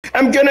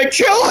am gonna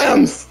kill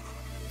him.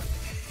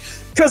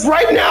 Cause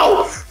right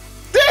now,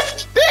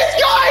 this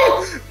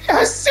guy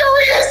has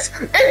serious,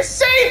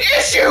 insane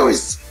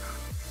issues.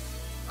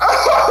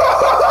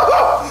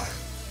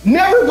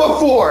 Never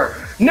before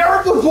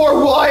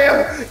will I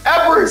have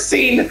ever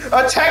seen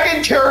a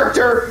Tekken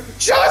character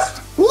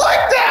just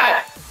like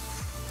that.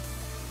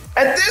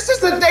 And this is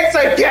the things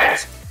I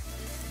get.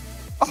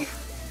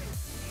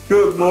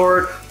 Good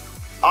Lord,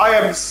 I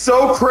am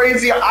so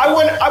crazy. I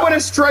want to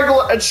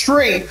strangle a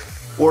tree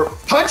or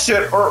punch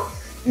it or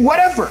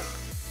whatever.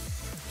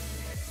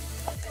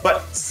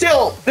 But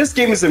still, this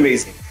game is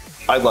amazing.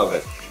 I love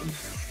it.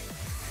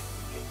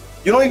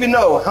 You don't even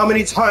know how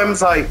many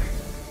times I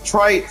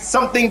try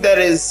something that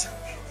is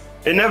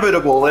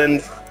inevitable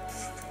and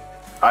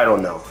I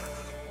don't know.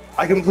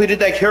 I completed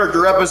that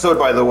character episode,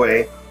 by the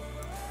way.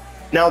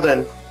 Now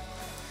then,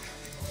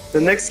 the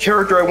next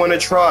character I want to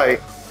try.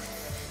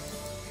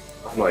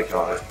 Oh my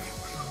god.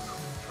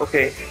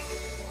 Okay,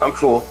 I'm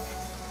cool.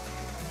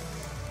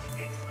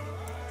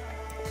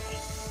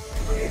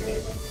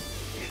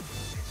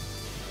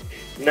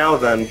 Now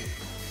then.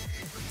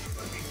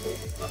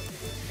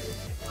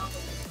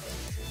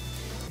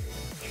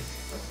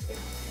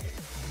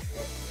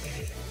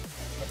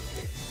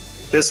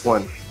 This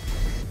one.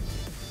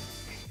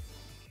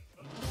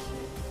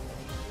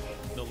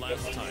 The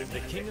last time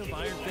the King of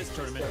Iron Fist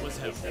tournament was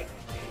held,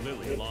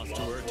 Lily lost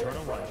to her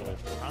eternal rival,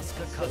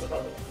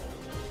 A.K.A.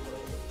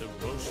 The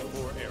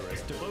Rochefort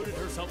heiress devoted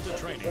herself to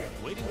training,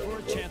 waiting for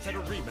a chance at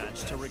a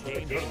rematch to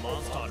regain her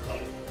lost honor.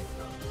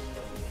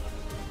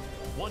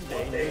 One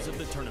day, news of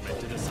the tournament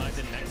to decide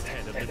the next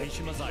head of the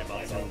Mishima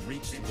Zaibatsu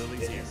reached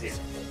Lily's ears.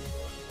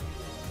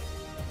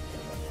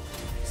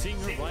 Seeing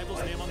her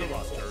rival's name on the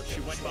roster, she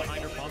went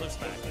behind her father's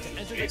back to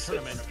enter the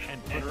tournament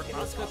and put her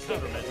Asuka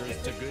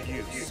countermeasures to good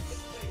use.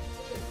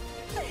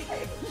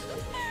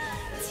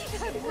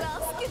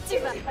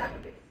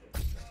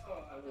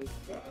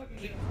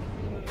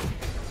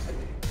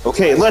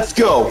 Okay, let's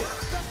go.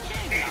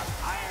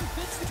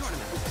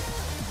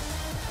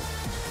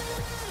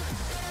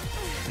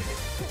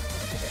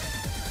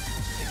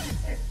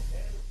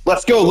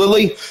 Let's go,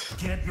 Lily.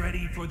 Get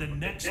ready for the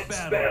next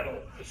battle.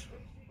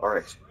 All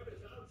right.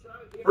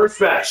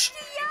 First match.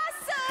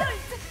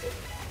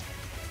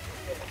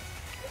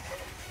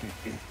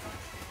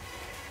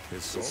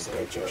 This all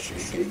got you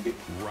shaking.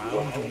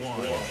 Round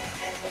one.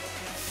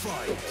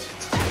 Fight.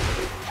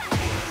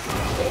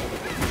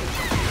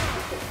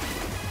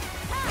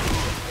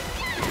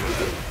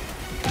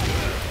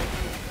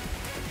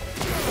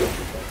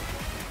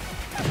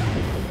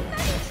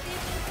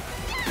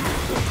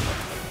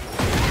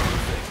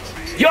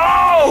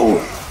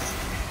 Yo!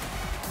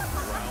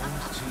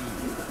 Round two.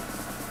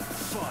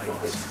 Fight.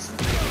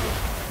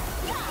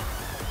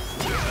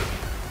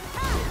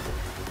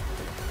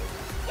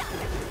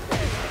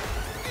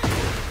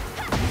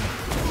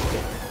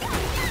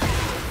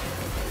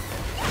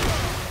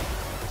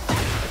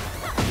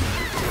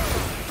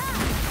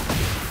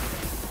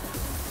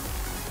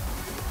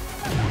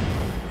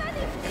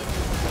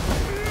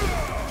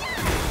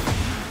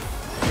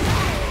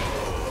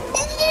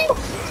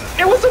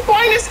 It was the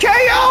finest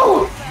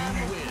KO!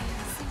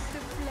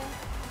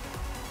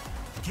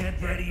 Get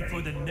ready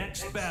for the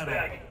next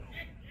battle.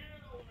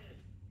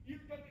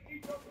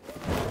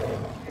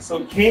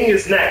 So King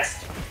is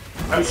next.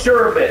 I'm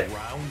sure of it.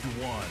 Round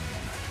one.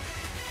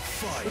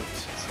 Fight.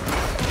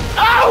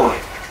 Ow!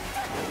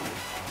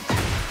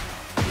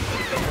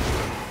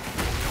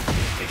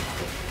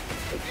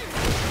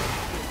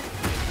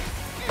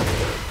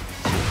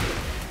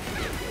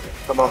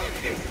 Come on.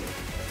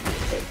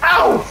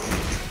 Ow!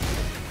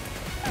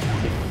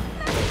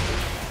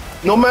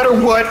 No matter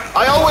what,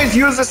 I always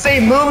use the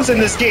same moves in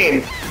this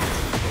game.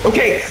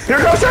 Okay, here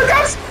it goes, here it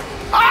goes!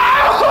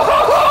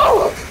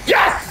 Oh!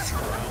 Yes!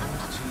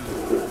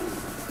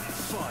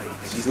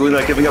 He's really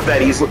not giving up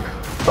that easily.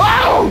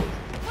 Oh!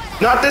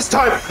 Not this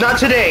time, not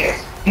today.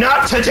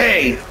 Not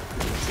today!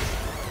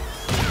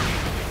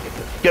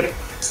 Yep,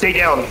 stay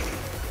down.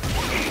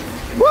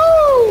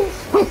 Woo!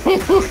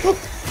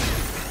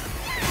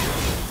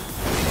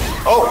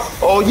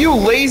 Oh, you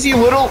lazy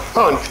little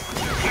punk.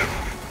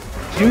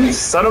 You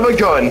son of a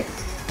gun.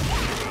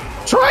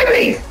 Try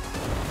me!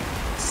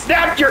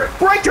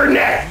 Break her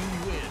neck!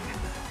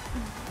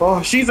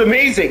 Oh, she's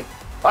amazing.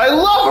 I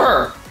love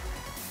her!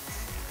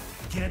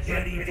 Get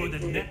ready for the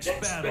next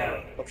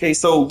battle. Okay,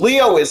 so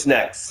Leo is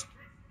next.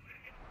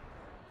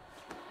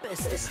 Round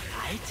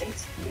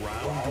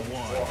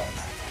one.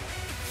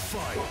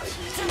 Fight.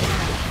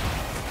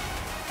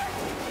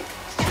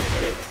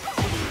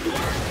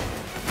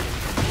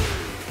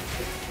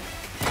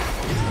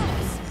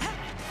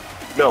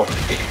 No.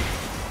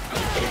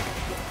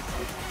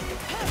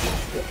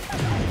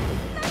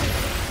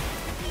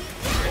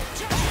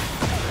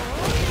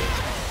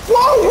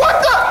 Whoa, what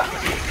the?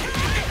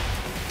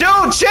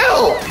 Dude,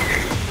 chill!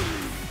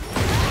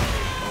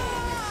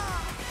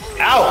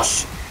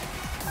 Ouch!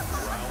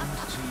 Round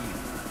two.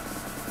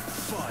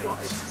 Fight.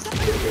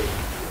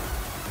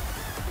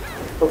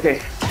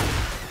 Okay.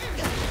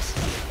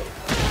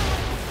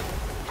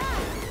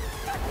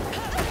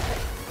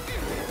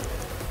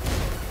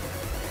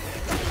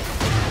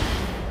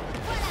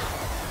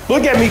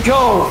 Look at me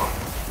go!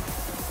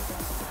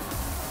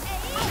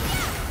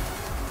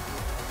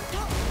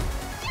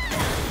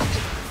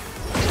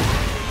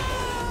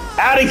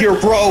 Out of here,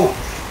 bro!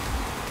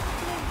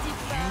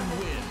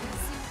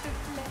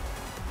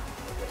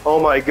 Oh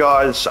my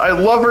gosh, I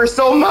love her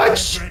so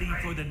much! Ready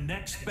for the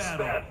next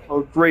battle.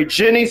 Oh great,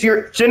 Jin is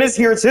here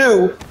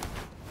too!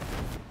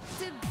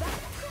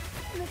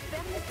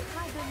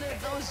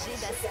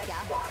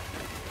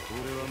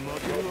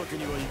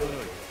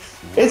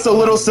 It's a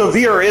little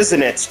severe,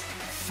 isn't it?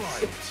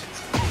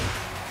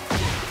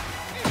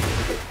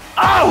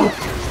 Ow!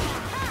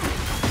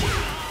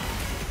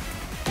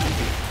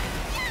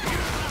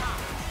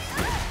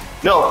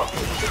 No.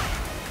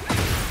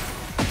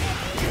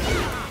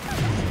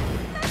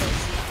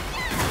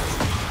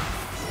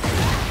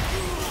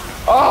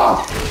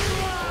 Oh!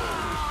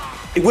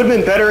 It would have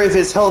been better if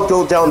his health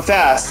go down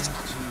fast.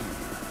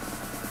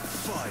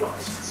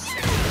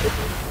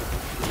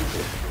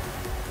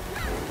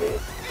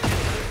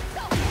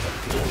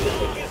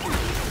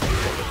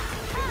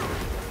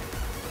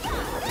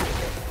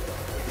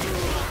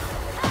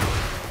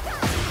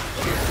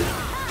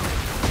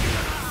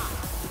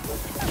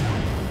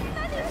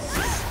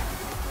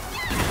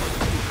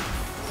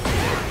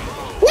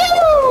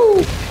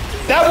 Woo!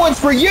 That one's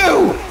for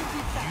you!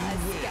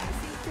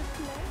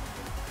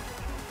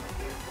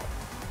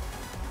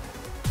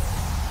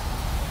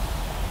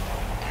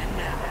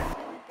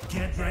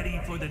 Get ready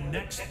for the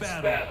next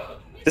battle.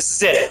 This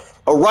is it.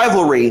 A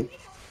rivalry.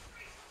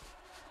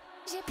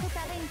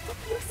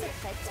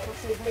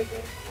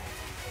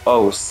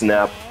 Oh,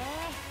 snap.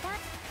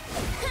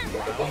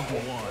 Round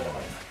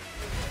one.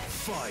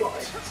 Fight.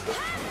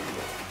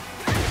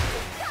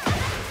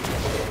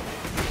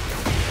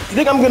 You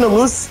think I'm gonna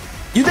lose?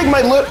 You think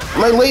my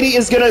lady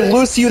is gonna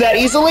lose to you that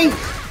easily?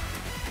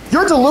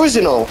 You're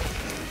delusional.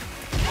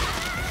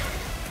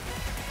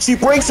 She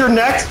breaks her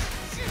neck.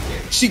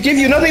 She gives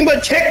you nothing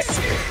but kicks.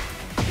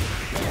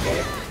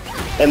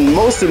 And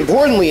most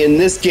importantly in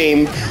this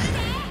game,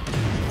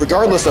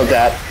 regardless of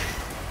that,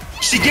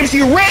 she gives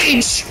you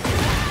rage.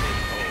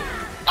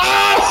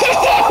 Oh!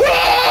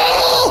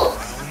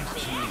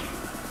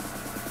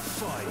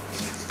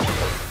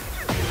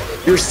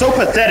 You're so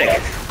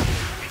pathetic.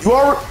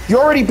 You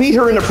already beat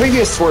her in the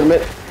previous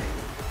tournament.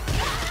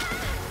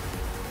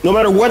 No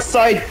matter what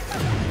side,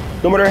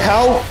 no matter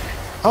how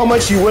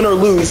much you win or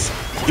lose,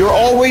 you're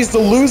always the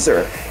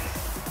loser.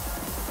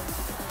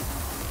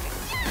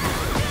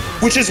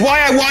 Which is why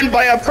I won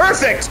by a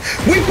perfect.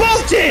 We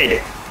both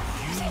did.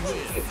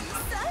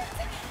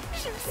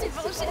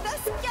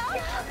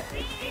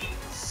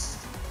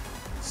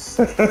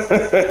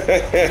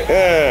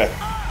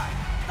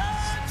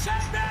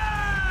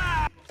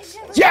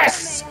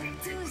 Yes!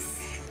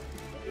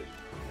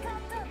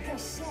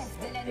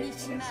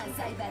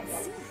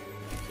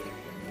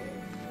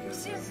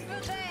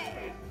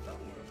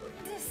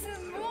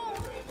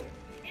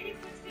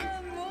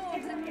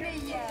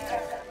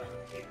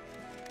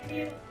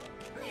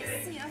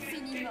 Merci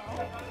infiniment.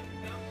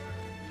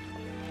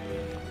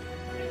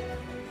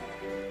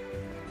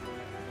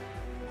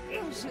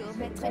 Bonjour,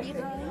 maître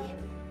Leroy.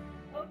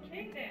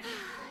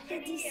 Les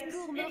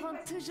discours me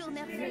rendent toujours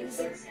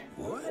nerveuse.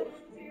 What?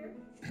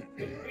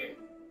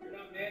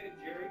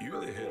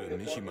 You're the head of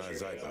Mishima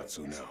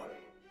Zaibatsu now.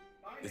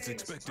 It's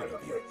expected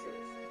of you.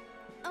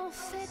 En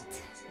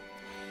fait,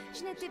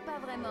 je n'étais pas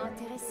vraiment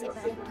intéressée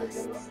par le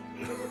poste.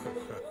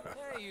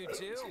 Hey, you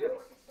two.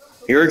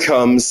 Here it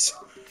comes.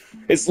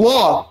 It's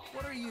law.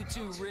 What are you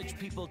two rich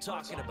people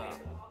talking about?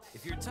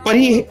 If you're But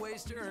he- tired of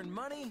ways to earn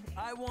money,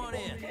 I want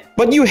in.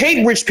 But you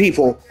hate rich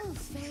people. En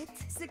fait,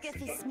 ce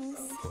café Smith,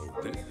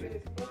 Oh, damn.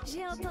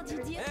 j'ai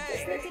entendu dire que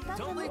ce Hey, n'était pas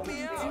don't vraiment leave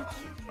me out.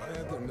 politique. I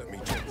had them let me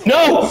check.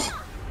 No!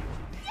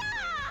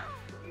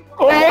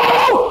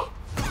 Oh!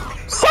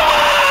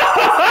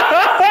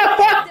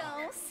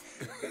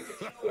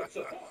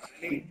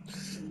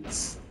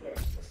 Danse.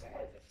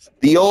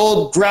 The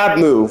old grab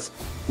move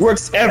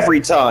works every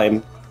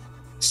time,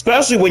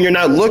 especially when you're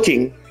not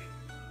looking.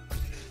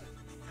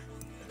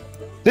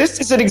 This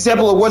is an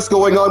example of what's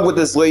going on with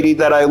this lady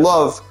that I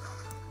love.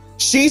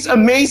 She's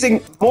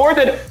amazing more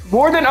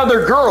than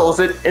other girls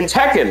in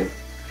Tekken.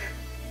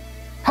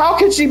 How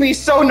can she be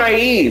so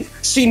naive?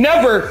 She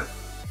never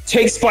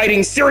takes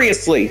fighting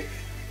seriously.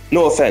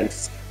 No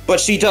offense, but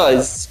she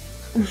does.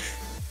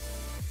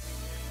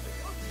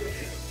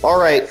 All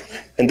right,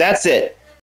 and that's it.